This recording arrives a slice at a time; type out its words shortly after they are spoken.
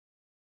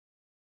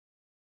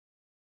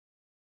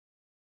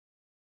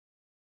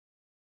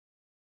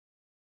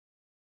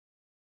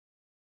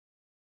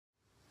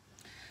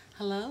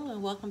Hello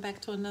and welcome back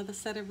to another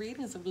set of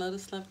readings of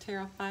Lotus Love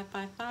Tarot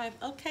 555.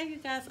 Okay, you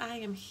guys, I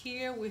am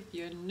here with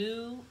your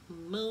new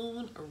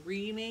moon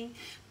reading.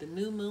 The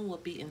new moon will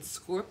be in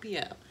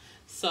Scorpio.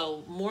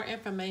 So more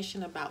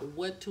information about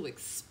what to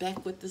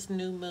expect with this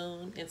new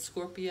moon in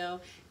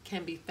Scorpio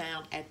can be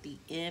found at the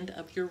end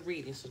of your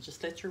reading. So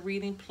just let your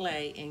reading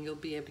play and you'll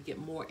be able to get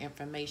more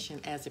information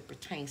as it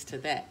pertains to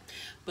that.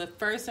 But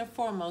first and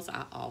foremost,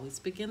 I always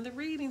begin the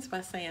readings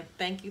by saying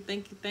thank you,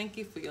 thank you, thank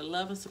you for your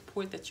love and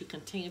support that you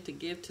continue to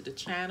give to the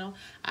channel.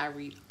 I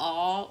read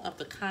all of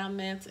the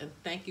comments and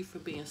thank you for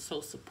being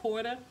so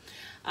supportive.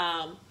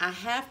 I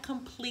have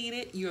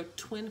completed your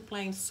Twin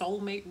Flame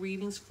Soulmate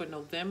readings for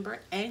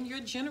November and your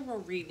general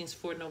readings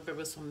for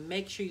November, so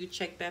make sure you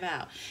check that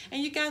out.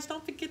 And you guys,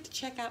 don't forget to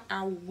check out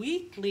our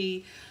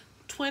weekly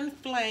Twin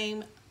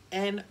Flame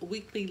and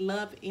weekly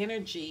love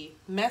energy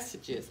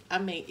messages. I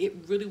mean, it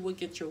really will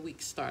get your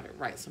week started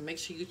right, so make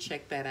sure you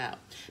check that out.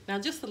 Now,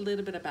 just a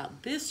little bit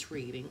about this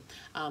reading.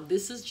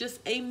 This is just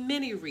a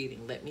mini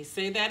reading. Let me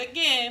say that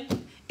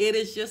again. It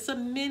is just a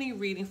mini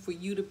reading for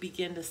you to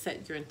begin to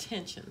set your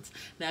intentions.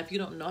 Now, if you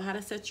don't know how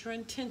to set your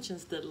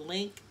intentions, the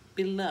link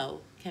below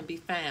can be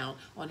found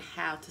on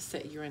how to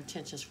set your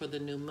intentions for the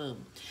new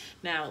moon.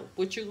 Now,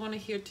 what you're going to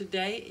hear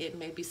today, it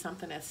may be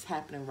something that's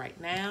happening right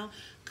now,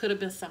 could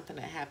have been something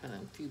that happened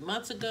a few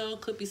months ago,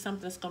 could be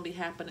something that's going to be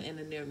happening in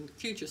the near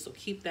future, so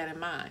keep that in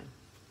mind.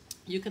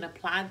 You can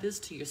apply this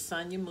to your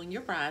sun, your moon,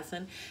 your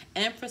rising,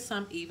 and for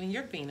some, even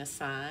your Venus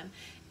sign.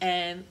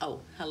 And,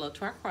 oh, hello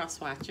to our cross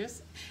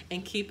watchers.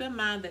 And keep in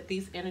mind that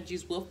these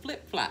energies will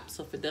flip-flop.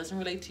 So if it doesn't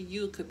relate to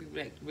you, it could be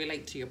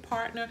relate to your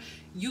partner.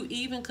 You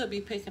even could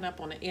be picking up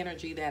on an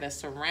energy that is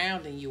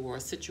surrounding you or a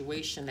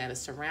situation that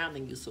is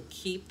surrounding you. So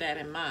keep that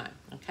in mind,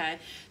 okay?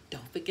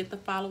 Don't forget to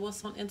follow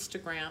us on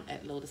Instagram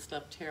at Lotus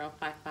Love Tarot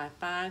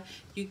 555.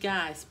 You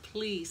guys,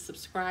 please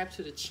subscribe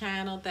to the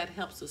channel. That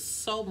helps us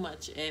so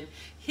much. And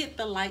hit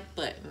the like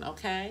button,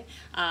 okay?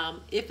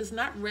 If it's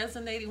not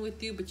resonating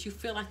with you, but you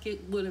feel like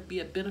it would be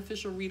a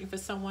beneficial reading for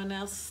someone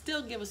else,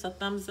 still give us a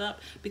thumbs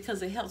up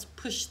because it helps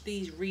push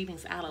these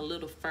readings out a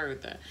little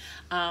further.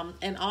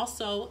 And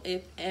also,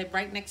 if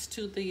right next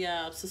to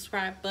the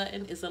subscribe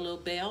button is a little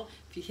bell.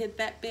 If you hit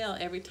that bell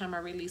every time I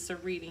release a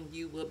reading,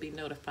 you will be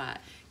notified.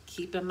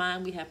 Keep in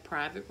mind we have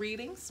private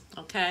readings,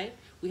 okay?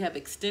 We have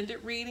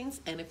extended readings,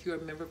 and if you're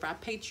a member of our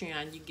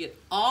Patreon, you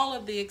get all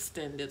of the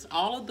extendeds,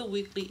 all of the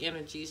weekly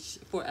energies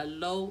for a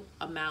low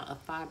amount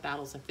of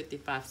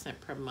 $5.55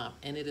 per month,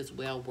 and it is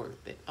well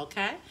worth it,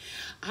 okay?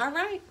 All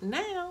right,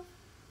 now,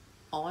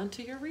 on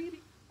to your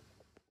reading.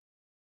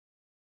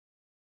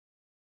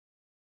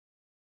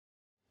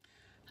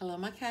 Hello,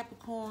 my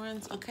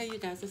Capricorns. Okay, you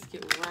guys, let's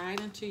get right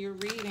into your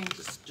reading.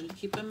 Just do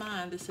keep in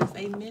mind, this is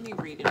a mini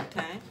reading,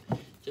 okay?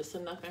 Just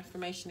enough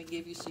information to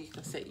give you so you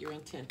can set your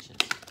intentions.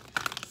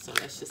 So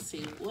let's just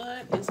see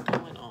what is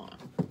going on.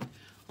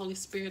 Holy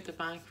Spirit,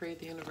 Divine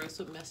Creator, the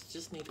universal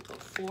messages need to go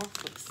forth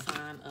for the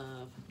sign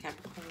of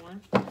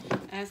Capricorn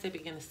as they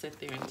begin to set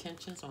their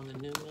intentions on the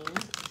new moon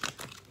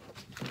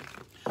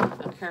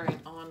occurring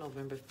on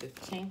November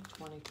 15th,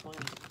 2020.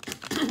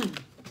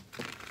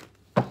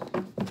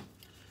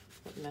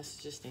 What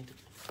messages need to go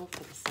forth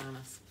for the sign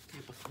of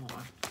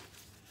Capricorn?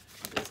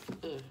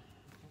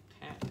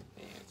 Okay,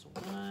 there's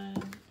one,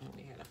 and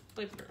we had a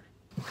flipper.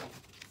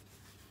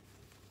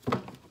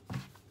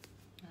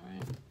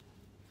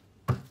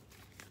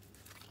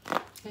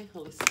 Okay,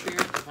 Holy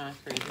Spirit, Divine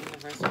Creator,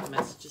 Universal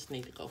messages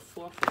need to go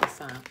forth for the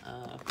sign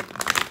of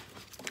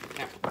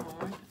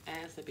Capricorn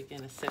as they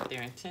begin to set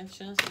their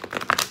intentions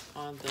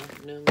on the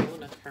new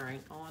moon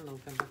occurring on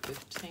November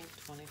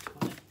 15th,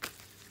 2020.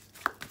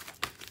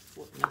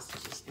 What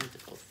messages need to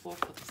go forth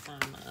for the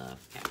sign of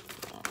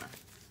Capricorn?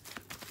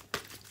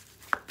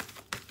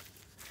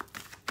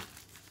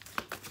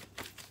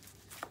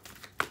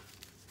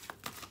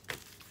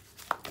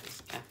 What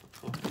does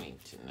Capricorn need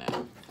to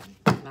know?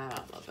 Not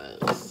all of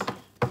those.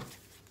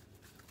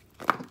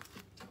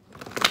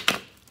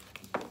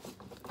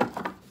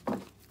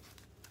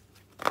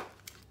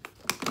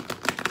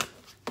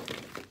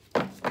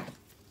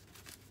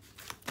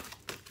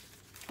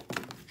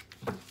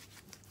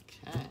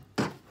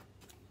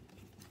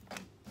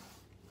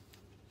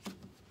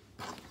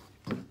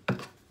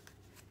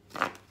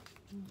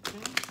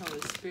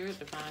 Holy Spirit,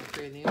 Divine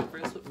Creator, the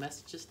universe, what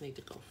messages need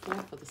to go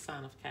forth for the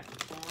sign of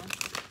Capricorn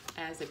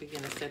as they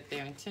begin to set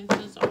their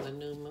intentions on the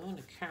new moon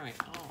occurring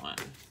on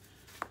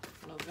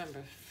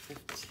November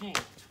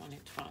 15th,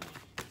 2020.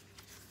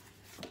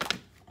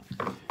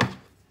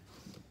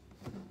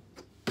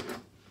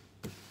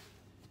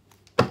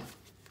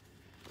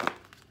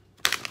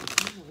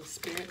 Holy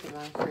Spirit,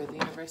 Divine Creator, the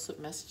universe, what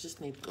messages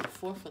need to go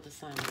forth for the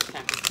sign of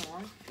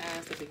Capricorn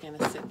as they begin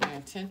to set their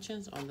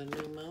intentions on the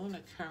new moon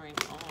occurring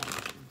on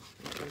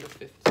November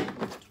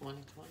 15th,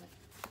 2020.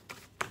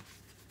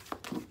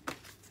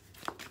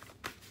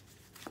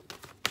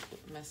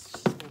 What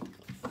messages need to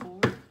go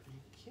forward?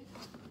 Thank you.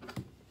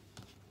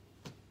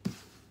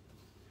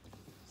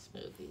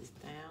 Smooth these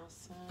down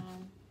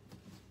some.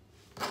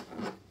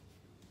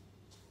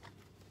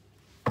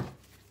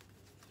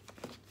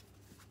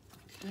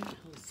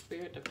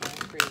 Spirit, Divine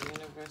Creative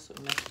Universal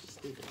messages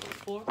need to go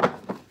forth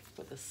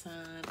for the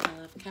sign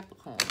of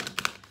Capricorn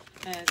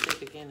as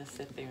they begin to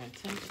set their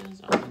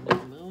intentions on the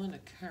new moon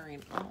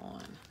occurring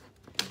on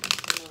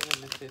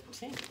November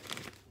 15th,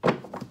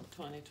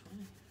 2020.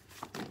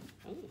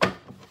 Ooh,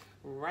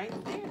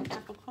 right there,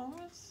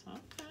 Capricorns.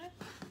 Okay.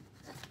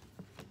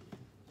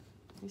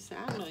 You say,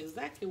 I know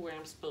exactly where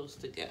I'm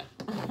supposed to go.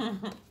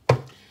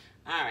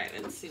 All right,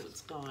 let's see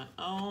what's going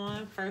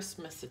on. First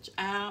message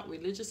out,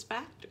 religious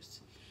factors.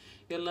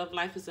 Your love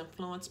life is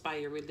influenced by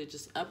your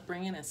religious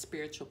upbringing and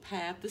spiritual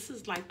path. This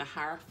is like the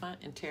Hierophant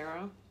in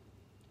tarot.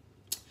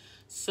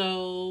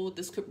 So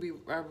this could be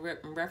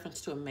in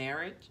reference to a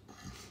marriage.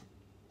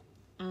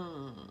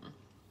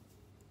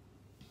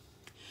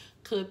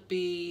 Could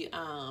be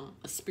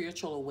a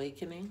spiritual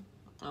awakening,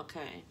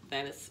 okay,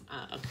 that is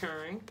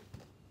occurring.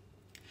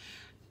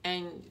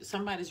 And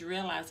somebody's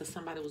realized that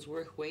somebody was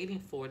worth waiting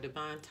for,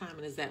 divine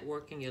timing. Is that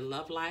work in your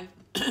love life?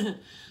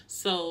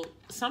 So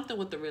something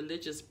with the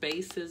religious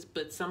basis,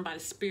 but somebody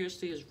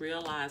spiritually is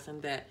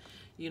realizing that,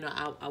 you know,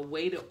 I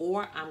waited,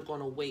 or I'm going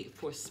to wait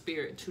for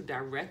spirit to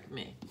direct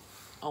me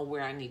on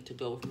where I need to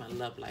go with my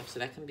love life. So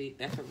that could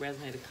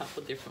resonate a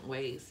couple different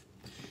ways.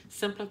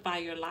 Simplify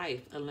your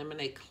life.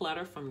 Eliminate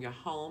clutter from your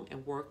home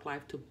and work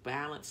life to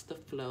balance the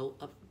flow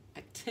of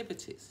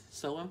activities.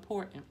 So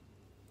important.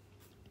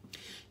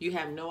 You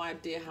have no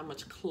idea how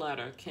much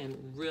clutter can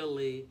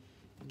really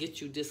get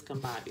you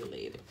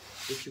discombobulated,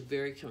 get you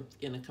very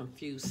in a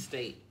confused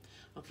state.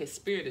 Okay,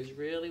 Spirit is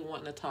really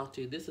wanting to talk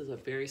to you. This is a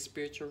very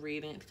spiritual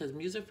reading because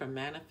music for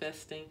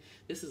manifesting,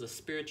 this is a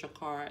spiritual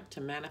card.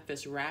 To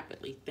manifest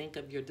rapidly, think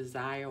of your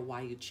desire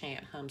while you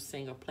chant, hum,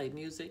 sing, or play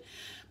music.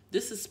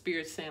 This is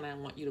Spirit saying, I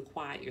want you to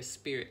quiet your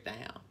spirit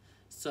down.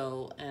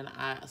 So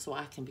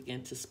I can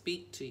begin to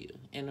speak to you.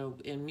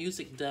 And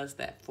music does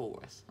that for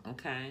us,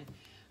 okay?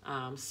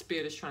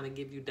 Spirit is trying to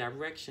give you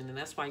direction, and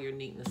that's why you're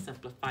needing to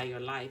simplify your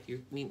life.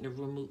 You're needing to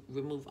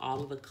remove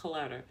all of the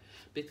clutter,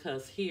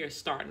 because here,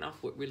 starting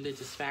off with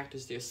religious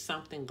factors, there's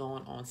something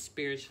going on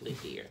spiritually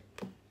here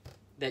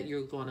that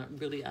you're going to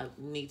really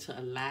need to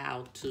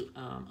allow to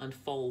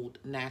unfold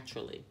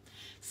naturally.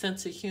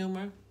 Sense of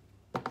humor.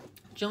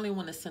 Generally,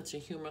 when the sense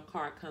of humor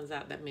card comes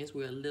out, that means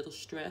we're a little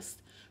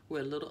stressed,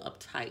 we're a little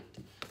uptight,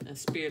 and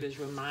Spirit is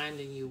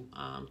reminding you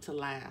to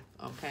laugh,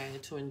 okay,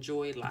 to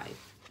enjoy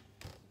life.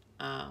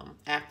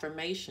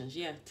 Affirmations,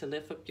 yeah, to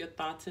lift up your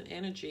thoughts and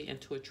energy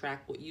and to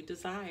attract what you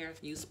desire.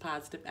 Use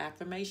positive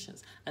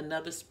affirmations.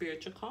 Another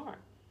spiritual card.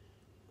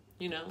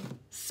 You know,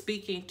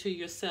 speaking to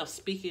yourself,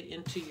 speaking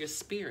into your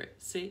spirit.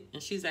 See,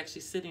 and she's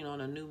actually sitting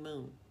on a new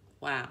moon.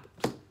 Wow,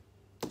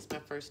 it's my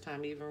first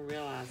time even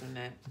realizing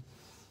that.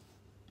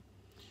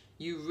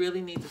 You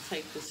really need to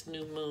take this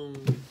new moon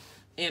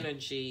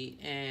energy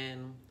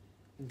and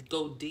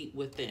go deep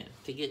within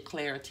to get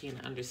clarity and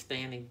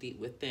understanding deep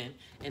within.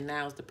 And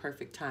now is the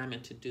perfect timing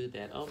to do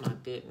that. Oh my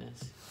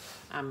goodness.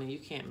 I mean, you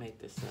can't make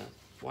this up.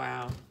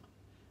 Wow.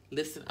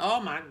 Listen.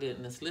 Oh my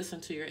goodness. Listen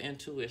to your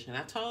intuition.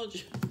 I told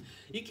you.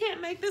 You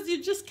can't make this.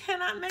 You just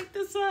cannot make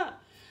this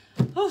up.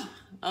 Oh,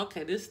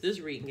 okay. This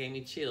reading gave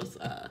me chills,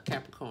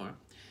 Capricorn.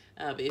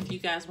 If you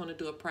guys want to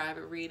do a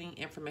private reading,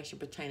 information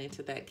pertaining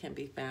to that can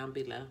be found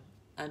below.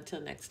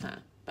 Until next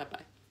time.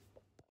 Bye-bye.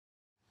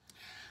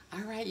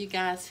 All right, you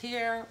guys,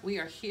 we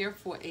are here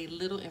for a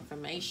little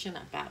information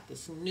about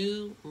this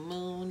new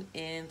moon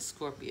in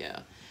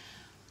Scorpio.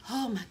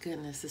 Oh my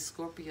goodness, it's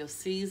Scorpio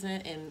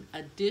season. In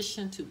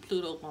addition to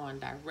Pluto going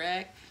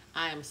direct,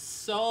 I am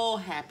so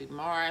happy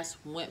Mars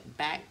went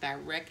back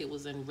direct. It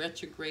was in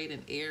retrograde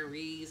in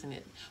Aries, and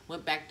it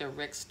went back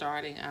direct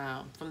starting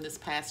from this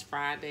past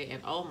Friday.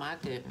 And oh my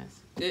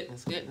goodness.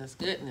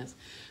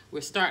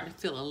 We're starting to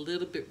feel a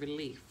little bit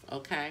relief,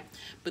 okay?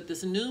 But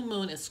this new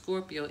moon in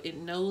Scorpio, it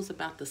knows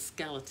about the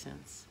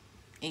skeletons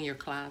in your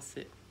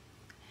closet.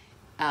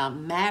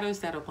 Matters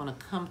that are going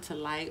to come to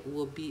light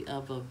will be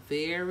of a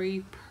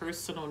very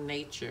personal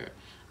nature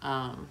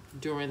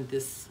during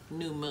this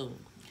new moon.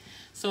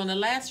 So in the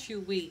last few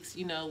weeks,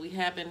 you know, we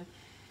haven't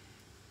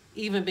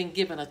even been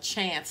given a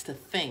chance to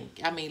think.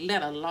 I mean,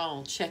 let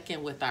alone check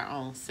in with our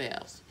own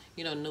selves.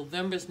 You know,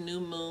 November's new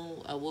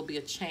moon will be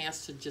a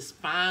chance to just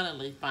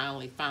finally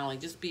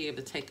just be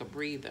able to take a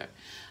breather.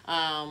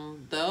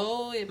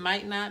 Though it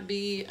might not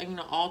be, you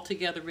know,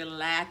 altogether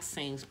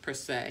relaxing per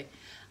se,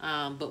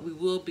 but we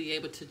will be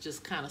able to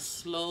just kind of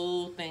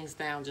slow things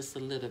down just a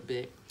little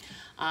bit.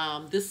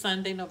 This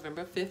Sunday,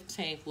 November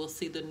 15th, we'll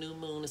see the new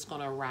moon is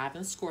going to arrive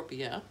in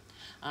Scorpio.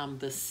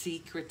 The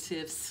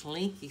secretive,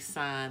 slinky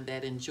sign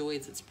that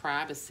enjoys its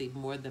privacy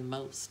more than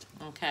most,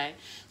 okay?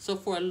 So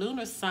for a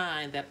lunar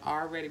sign that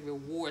already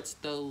rewards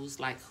those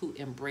like who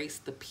embrace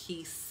the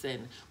peace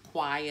and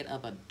quiet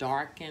of a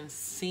darkened,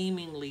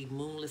 seemingly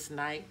moonless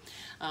night,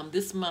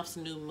 this month's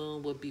new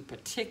moon will be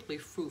particularly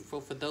fruitful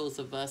for those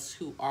of us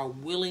who are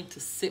willing to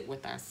sit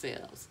with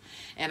ourselves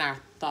and our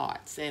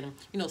thoughts and,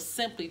 you know,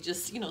 simply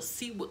just, you know,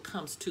 see what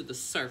comes to the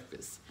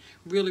surface.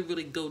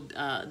 Really go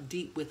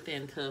deep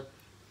within to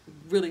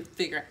really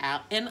figure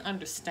out and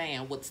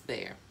understand what's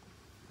there.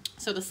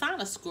 So the sign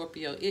of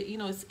Scorpio,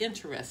 it's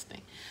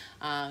interesting.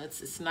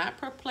 It's not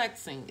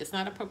perplexing. It's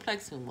not a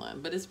perplexing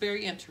one, but it's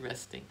very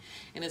interesting,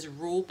 and it's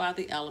ruled by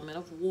the element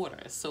of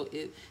water. So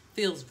it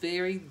feels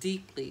very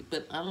deeply,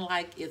 but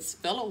unlike its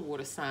fellow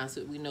water signs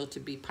that we know to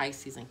be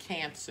Pisces and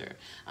Cancer,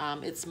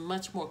 it's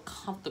much more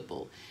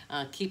comfortable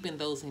keeping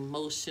those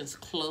emotions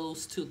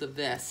close to the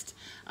vest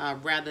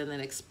rather than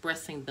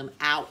expressing them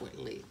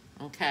outwardly.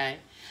 Okay,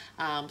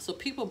 so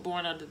people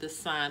born under this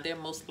sign, they're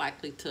most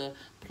likely to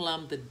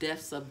plumb the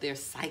depths of their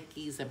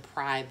psyches in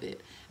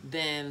private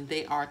than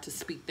they are to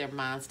speak their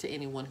minds to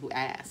anyone who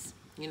asks.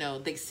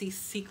 They see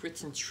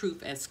secrets and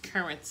truth as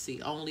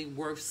currency, only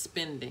worth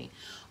spending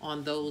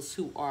on those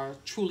who are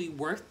truly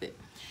worth it.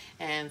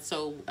 And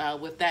so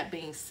with that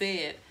being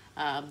said,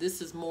 this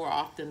is more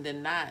often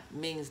than not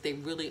means they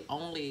really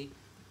only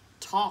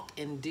talk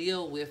and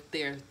deal with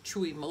their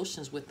true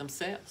emotions with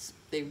themselves.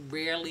 They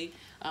rarely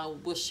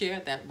will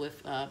share that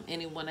with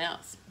anyone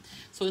else.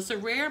 So it's a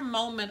rare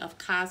moment of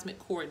cosmic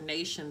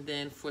coordination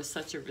then for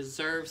such a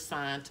reserved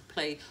sign to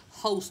play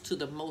host to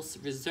the most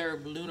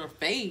reserved lunar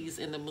phase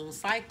in the moon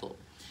cycle,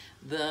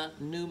 the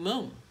new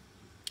moon.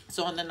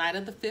 So on the night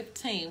of the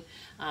 15th,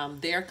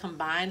 their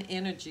combined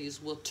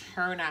energies will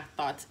turn our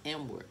thoughts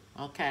inward,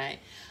 okay,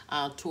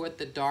 toward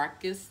the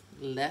darkest,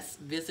 less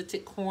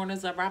visited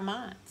corners of our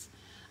minds.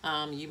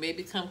 You may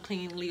become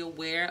keenly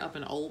aware of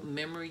an old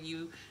memory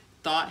you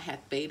thought had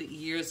faded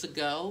years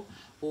ago,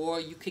 or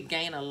you could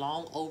gain a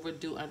long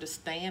overdue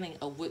understanding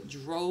of what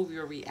drove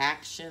your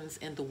reactions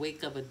in the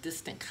wake of a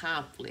distant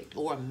conflict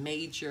or a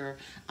major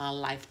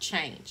life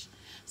change.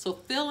 So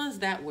feelings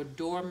that were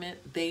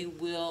dormant, they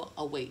will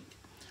awake.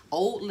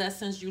 Old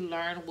lessons you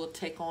learned will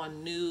take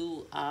on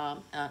new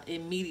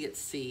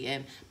immediacy,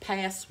 and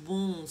past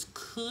wounds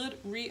could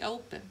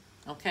reopen.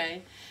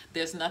 Okay,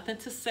 there's nothing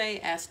to say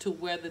as to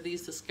whether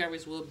these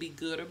discoveries will be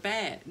good or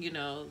bad.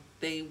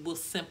 They will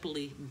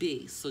simply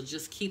be. So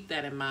just keep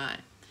that in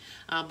mind.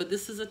 But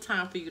this is a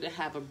time for you to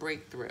have a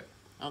breakthrough.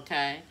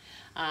 Okay,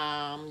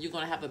 you're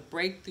gonna have a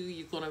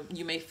breakthrough.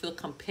 You may feel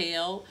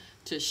compelled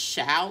to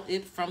shout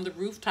it from the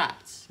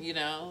rooftops.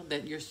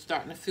 That you're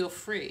starting to feel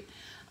free.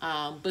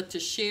 But to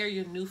share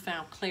your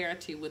newfound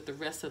clarity with the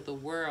rest of the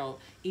world,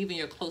 even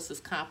your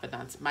closest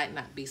confidants, might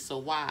not be so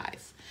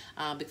wise,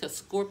 because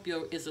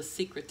Scorpio is a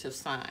secretive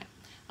sign,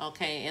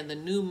 okay? And the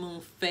new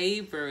moon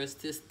favors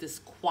this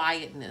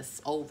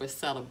quietness over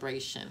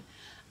celebration.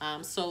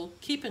 So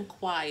keeping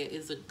quiet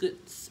is a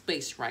good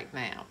space right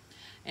now.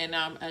 And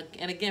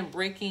again,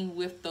 breaking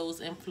with those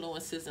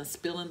influences and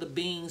spilling the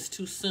beans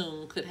too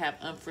soon could have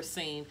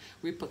unforeseen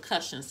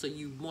repercussions. So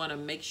you want to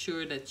make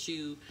sure that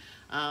you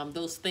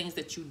those things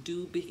that you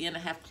do begin to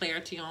have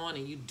clarity on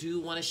and you do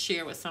want to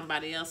share with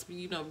somebody else,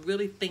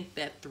 really think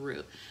that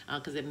through,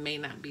 because it may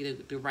not be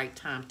the right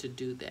time to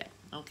do that.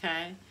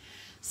 Okay,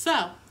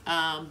 so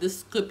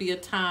this could be a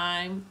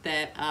time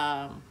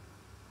that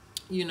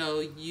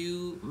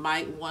you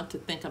might want to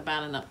think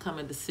about an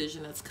upcoming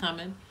decision that's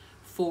coming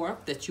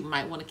forth that you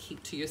might want to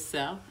keep to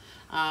yourself.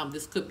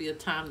 This could be a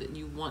time that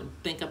you want to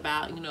think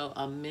about,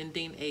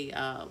 amending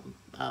a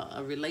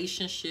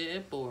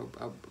relationship or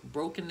a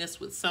brokenness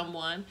with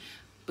someone.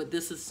 But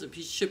this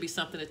should be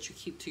something that you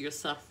keep to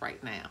yourself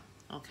right now.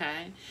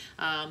 Okay,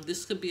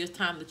 this could be a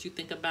time that you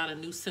think about a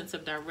new sense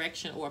of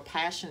direction or a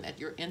passion that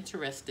you're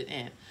interested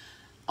in.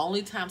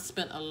 Only time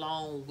spent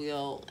alone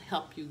will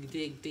help you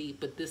dig deep,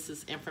 but this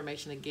is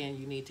information, again,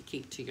 you need to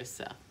keep to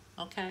yourself.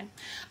 Okay,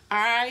 all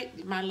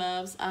right, my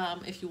loves,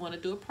 if you want to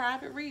do a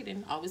private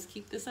reading, always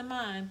keep this in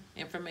mind.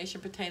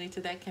 Information pertaining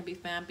to that can be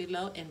found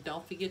below, and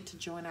don't forget to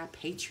join our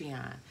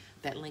Patreon.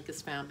 That link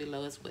is found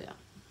below as well.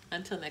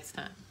 Until next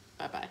time,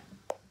 bye-bye.